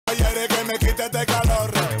quiere que me quite este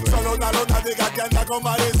calor. Solo una lunática que anda con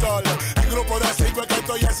Marisol. En grupo de 5 es que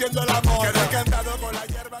estoy haciendo el amor. Quedé encantado con la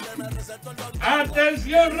hierba que me recetó el doctor.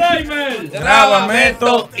 ¡Atención, Raimel! Graba,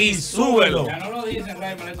 meto y súbelo. Ya no lo dicen,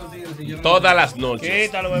 Raimel, estos tigres. Si yo no Todas las noches.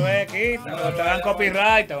 Quítalo, bebé, quítalo. Te dan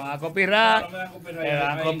copyright, te van a copyright. Te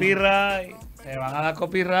dan copyright. Te van a dar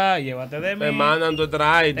copyright, llévate de mí. Te mandan tu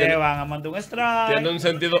strike. Te van a mandar un strike. Tiene un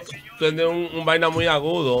sentido, tiene un vaina muy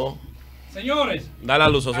agudo. Señores, Da la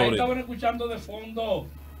luz ahí sobre. estaban escuchando de fondo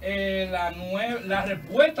la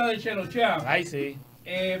respuesta de Shelow Ay, sí.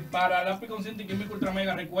 para Lápiz Consciente y Químico Ultra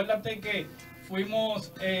Mega. Recuérdate que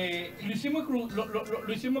fuimos, lo hicimos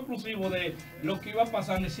exclusivo de lo que iba a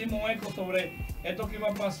pasar. Hicimos eco sobre esto que iba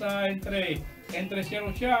a pasar entre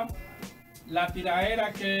Shelow, la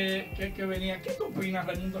tiradera que venía. ¿Qué tú opinas,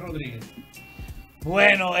 Raimundo Rodríguez?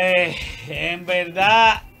 Bueno, en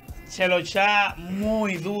verdad, Shelow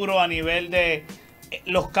muy duro a nivel de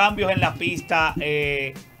los cambios en la pista,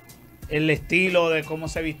 el estilo de cómo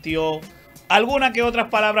se vistió. Algunas que otras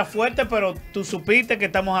palabras fuertes, pero tú supiste que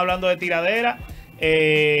estamos hablando de tiradera.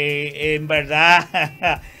 En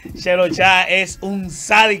verdad, Shelow es un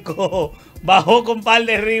sádico. Bajó con un par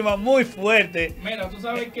de rimas muy fuertes. Mira, tú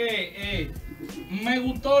sabes que me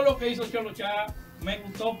gustó lo que hizo Shelow. Me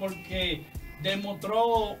gustó porque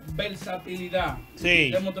demostró versatilidad.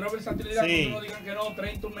 Sí. Demostró versatilidad. Sí. No digan que no,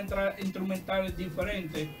 tres instrumentales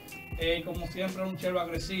diferentes. Como siempre, un chelo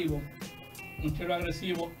agresivo. Un chelo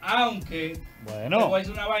agresivo. Aunque, Bueno, te voy a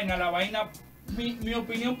decir una vaina. La vaina, mi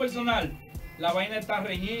opinión personal, la vaina está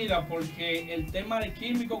reñida porque el tema de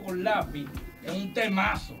Químico con Lápiz es un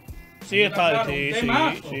temazo. sí, está, Claro, sí, un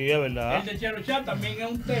temazo. sí, es verdad. El de Shelow también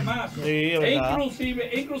es un temazo. Sí, es verdad.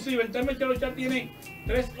 Inclusive el tema de Shelow tiene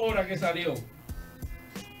 3 horas que salió.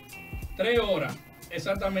 3 horas,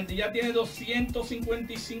 exactamente. Ya tiene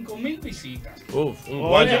 255,000 visitas. Uf, un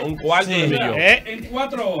Oye, cuarto sí, de millón. En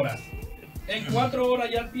 4 horas. En 4 horas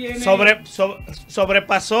ya tiene...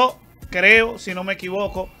 Sobrepasó, creo, si no me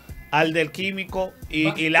equivoco, al del Químico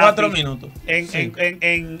y Lápiz. 4 minutos.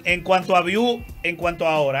 En cuanto a view, en cuanto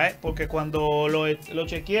a hora, porque cuando lo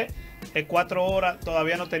chequeé, en 4 horas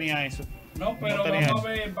todavía no tenía eso. No, pero no tenía vamos a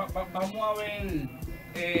ver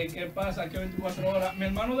qué pasa aquí 24 horas. Mi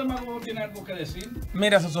hermano de Mago tiene algo que decir.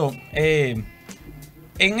 Mira, Soso,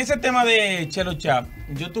 en ese tema de Shelow,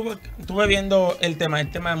 yo estuve viendo el tema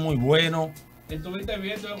es muy bueno. Estuviste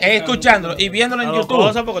viendo... Escuchándolo y viéndolo en Las dos YouTube.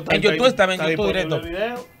 cosas, porque está En YouTube ahí, estaba en está YouTube disponible directo.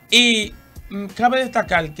 el video. Y cabe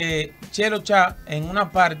destacar que Shelow en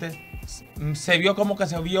una parte se vio como que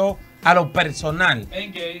se vio a lo personal.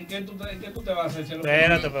 ¿En qué tú te vas a hacer? Shelow?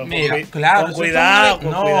 Espérate, pero Mira, con, claro, con eso cuidado, fue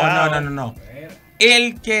con no, cuidado. no.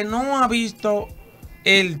 El que no ha visto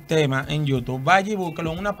el tema en YouTube, vaya y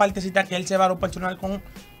búsquelo en una partecita que él se va a lo personal con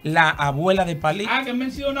la abuela de Palin. Ah, que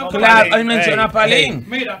menciona Claro, Palin. él menciona a Palin.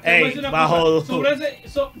 Mira, te voy a decir una bajo cosa. Sobre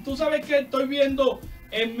tú sabes que estoy viendo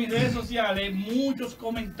en mis redes sociales muchos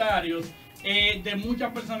comentarios de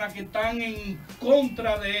muchas personas que están en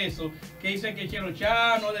contra de eso, que dicen que Shelow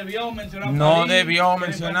no debió mencionar a Palin. No debió que le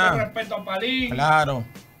mencionar. faltó respeto a Palin. Claro.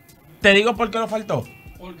 Te digo por qué lo faltó.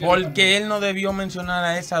 ¿Por qué? Porque él no debió mencionar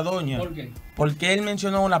a esa doña. ¿Por qué? Porque él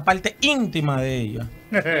mencionó una parte íntima de ella.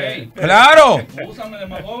 Ey, ¡Claro! úsame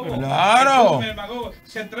demagogo. ¡Claro! Úsame demagogo.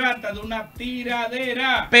 Se trata de una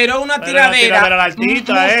tiradera. Pero una Pero tiradera al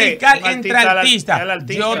artista, musical un entre artista artistas. al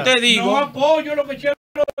artista. Yo te No digo apoyo lo que Shelow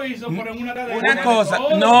hizo, pero en una tiradera. una cosa.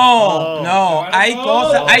 Todo. No,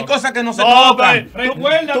 hay cosas que no se No, tocan. pero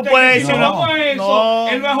Recuerda tú que puedes si decir, vamos a eso, no.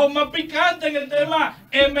 el bajo más picante en el tema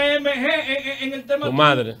MMG, en el tema Tu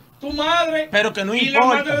madre. Tu madre. Pero que no y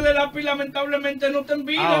importa. la madre de Lápiz lamentablemente no está en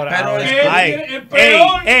vida. Ahora, Pero ahora, es- ay, es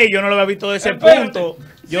peor. yo no lo había visto de ese Espérate. punto.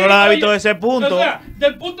 Yo Sí, no lo había oye, visto de ese punto. O sea,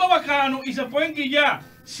 del punto bacano y se pueden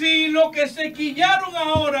quillar. Si lo que se quillaron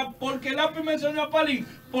ahora, porque Lápiz mencionó a Palin,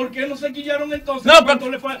 ¿por qué no se quillaron entonces? No, cuando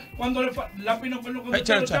le faltó Lápiz no fue lo que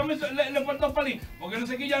Echa. le faltó a Palin. ¿Por qué no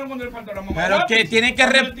se quillaron cuando le faltó a la mamá? Pero Lápiz? que tiene que,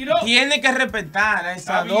 Cuando le tiró. tiene que respetar a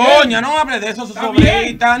esa Está bien. doña. No me hable de eso, su Está bien.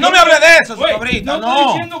 sobrita. No me hable de eso, su Oye, sobrita. No estoy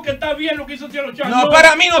diciendo que está bien lo que hizo Shelow. No,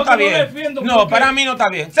 para mí no está porque bien. defiendo, No, porque para mí no está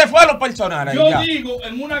bien. Se fue a lo personal ahí Yo ya. digo,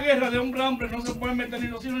 en una guerra de hombre a hombre no se pueden meter ni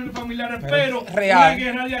los hijos ni los familiares, Pero pero es real. una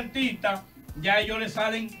guerra de artistas, ya ellos le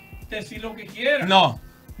salen decir lo que quieran. No.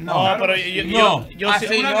 No, pero yo así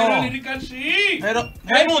sí- Una no. guerra lírica sí. Pero,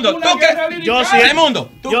 Raimundo, Una ¿tú guerra crees? lírica. yo siento,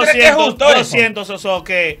 Raimundo, ¿tú yo crees que es siento, justo yo eso? siento, Soso,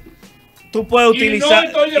 que tú puedes utilizar. Y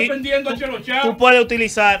no estoy defendiendo a Shelow. Tú puedes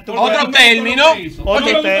utilizar. Otro término.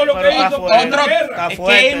 Otro término. Es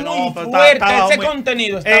que es muy fuerte. Ese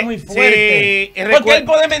contenido está muy fuerte. Porque él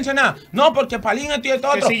puede mencionar, no, porque Palin esto y esto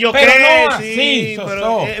otro. Pero no así,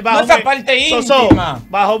 Soso. No esa parte íntima.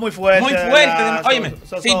 Bajó muy fuerte. Muy fuerte. Óyeme,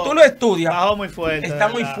 si tú lo estudias, bajó muy fuerte. Está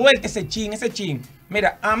muy fuerte ese chin.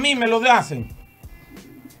 Mira, a mí me lo hacen.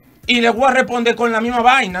 Y le voy a responder con la misma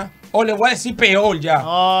vaina. O le voy a decir peor ya.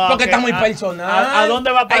 No, porque está muy personal. ¿A dónde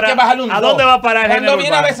va a parar? Hay que bajarle un ¿A dónde va a parar el Cuando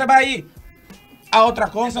viene a veces va a ir a otra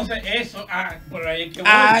cosa. Entonces eso, por ahí es que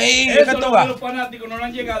ahí eso que es tú lo vas. que los fanáticos no le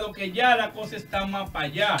han llegado, que ya la cosa está más para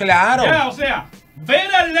allá. Claro. Ya, o sea,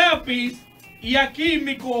 ver al lápiz y a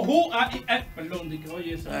Químico, perdón,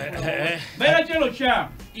 oye, eso ver a Shelow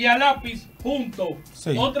y a Lápiz juntos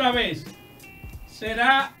otra vez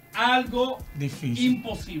será algo difícil,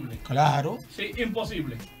 imposible. Claro. Sí,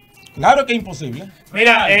 imposible. Claro que es imposible.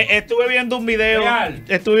 Mira, estuve viendo un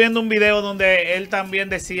video donde él también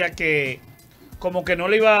decía que como que no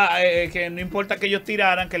le iba, que no importa que ellos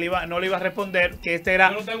tiraran, que no le iba a responder, que esta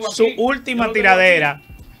era su última tiradera,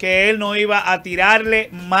 que él no iba a tirarle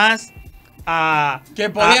más a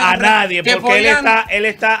nadie, porque él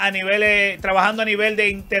está a nivel trabajando a nivel de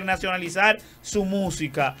internacionalizar su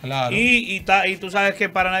música. Claro. Y tú sabes que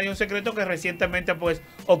para nadie es un secreto que recientemente pues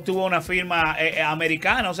obtuvo una firma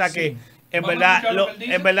americana, o sea que en verdad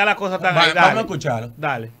la cosa está ahí. Vamos a escucharlo.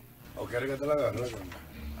 Dale.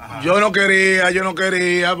 Yo no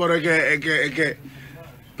quería, pero es que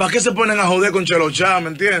 ¿para qué se ponen a joder con Shelow? ¿Me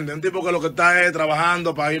entiendes? Un tipo que lo que está es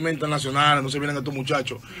trabajando para irme internacional, entonces vienen estos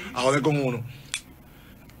muchachos a joder con uno.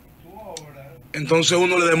 Entonces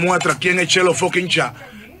uno le demuestra quién es Shelow fucking Cha.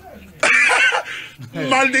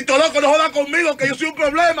 Maldito loco, no jodas conmigo, que yo soy un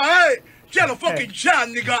problema, Shelow fucking Cha,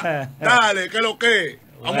 nigga. Dale, que lo que.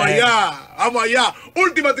 Vamos allá.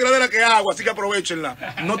 Última tiradera que hago, así que aprovechenla.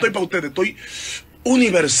 No estoy para ustedes, estoy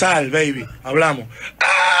universal, baby. Hablamos.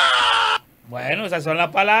 Bueno, esas son las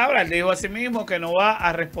palabras. Él dijo a sí mismo que no va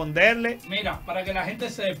a responderle. Mira, para que la gente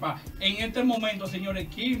sepa, en este momento, señores,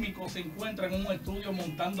 Químico se encuentra en un estudio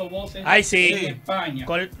montando voces en España.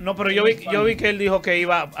 No, pero yo vi que él dijo que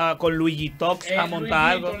iba con Luigi Tox a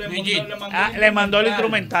montar algo. Le mandó el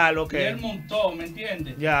instrumental, ok. Y él montó, ¿me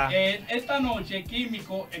entiendes? Ya. Esta noche,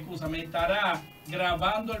 Químico, estará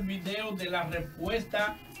grabando el video de la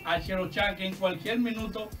respuesta a Shelow, que en cualquier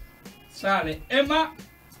minuto sale. Es más,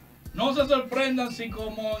 no se sorprendan si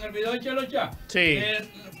como en el video de Shelow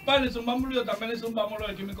Palin le zumbamos el video, también le zumbamos lo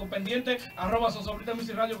de Químico pendiente, @sosobrita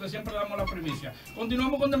Music Radio, que siempre damos la primicia.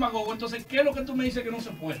 Continuamos con Demagogo. Entonces, ¿qué es lo que tú me dices que no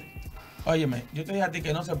se puede? Óyeme, yo te dije a ti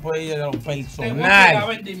que no se puede ir a lo personal. Te voy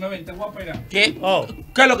a pegar, ven, te voy a pegar. ¿Qué?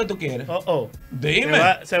 ¿Qué es lo que tú quieres? Dime.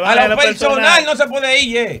 A lo personal no se puede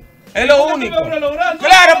ir, Es lo único.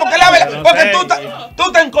 Claro, porque tú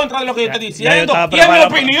estás en contra de lo que yo estoy diciendo. Y es mi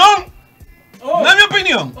opinión. No es mi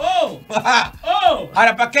opinión.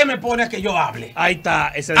 Ahora, ¿para qué me pones que yo hable? Ahí está,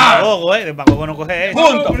 ese demagogo, demagogo no coge eso.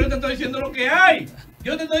 Punto. Pero yo te estoy diciendo lo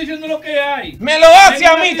que hay. Me lo hace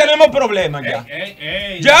a mí, tenemos problemas ya.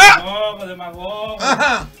 ¿Ya?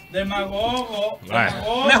 Demagogo.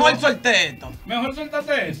 Mejor suelte esto. Mejor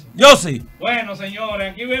suéltate eso. Yo sí. Bueno,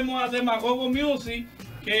 señores, aquí vemos a Demagogo Music,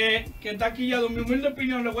 que está aquí ya, de mi humilde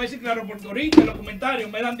opinión, le voy a decir claro, porque ahorita en los comentarios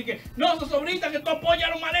me dan de que no, Sosobrita, que tú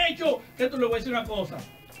apoyas lo mal hecho. Que tú le voy a decir una cosa,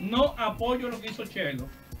 no apoyo lo que hizo Shelow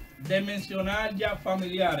de mencionar ya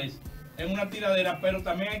familiares en una tiradera, pero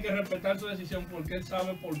también hay que respetar su decisión porque él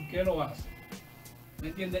sabe por qué lo hace. ¿Me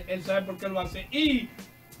entiendes? Él sabe por qué lo hace. Y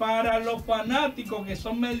para los fanáticos que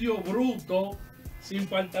son medio brutos, sin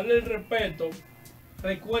faltarle el respeto,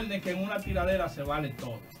 recuerden que en una tiradera se vale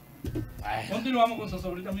todo. Continuamos con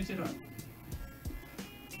Sosobrita Music Radio.